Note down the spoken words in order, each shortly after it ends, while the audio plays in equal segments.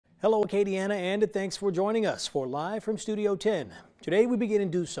Hello, Acadiana, and thanks for joining us for Live from Studio 10. Today we begin in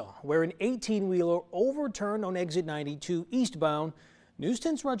Duson, where an 18-wheeler overturned on exit 92 eastbound. News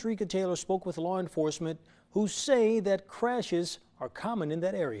 10's Rodrika Taylor spoke with law enforcement who say that crashes are common in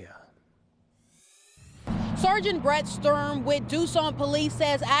that area. Sergeant Brett Sturm with Duson Police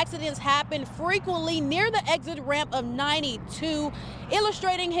says accidents happen frequently near the exit ramp of 92.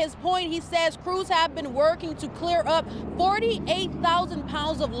 Illustrating his point, he says crews have been working to clear up 48,000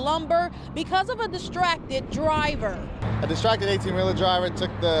 pounds of lumber because of a distracted driver. A distracted 18-wheeler driver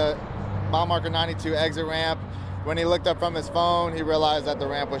took the mile marker 92 exit ramp. When he looked up from his phone, he realized that the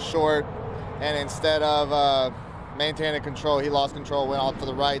ramp was short, and instead of maintaining control, he lost control, went off to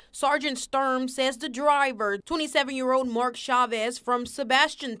the right. Sergeant Sturm says the driver, 27-year-old Mark Chavez from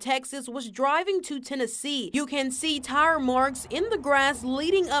Sebastian, Texas, was driving to Tennessee. You can see tire marks in the grass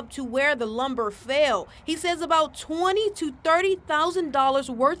leading up to where the lumber fell. He says about $20,000 to $30,000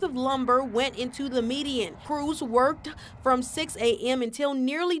 worth of lumber went into the median. Crews worked from 6 a.m. until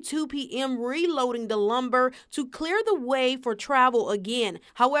nearly 2 p.m. reloading the lumber to clear the way for travel again.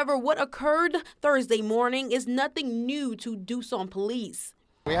 However, what occurred Thursday morning is nothing new to Duson Police.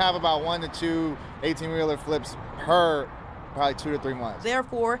 We have about 1 to 2 18-wheeler flips per probably 2 to 3 months.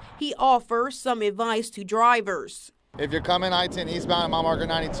 Therefore, he offers some advice to drivers. If you're coming I-10 eastbound at mile marker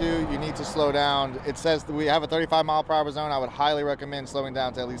 92, you need to slow down. It says that we have a 35-mile-per-hour zone. I would highly recommend slowing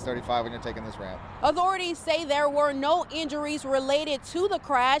down to at least 35 when you're taking this ramp. Authorities say there were no injuries related to the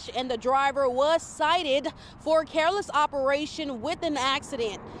crash, and the driver was cited for careless operation with an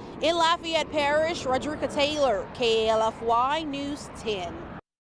accident. In Lafayette Parish, Rodrika Taylor, KLFY News 10.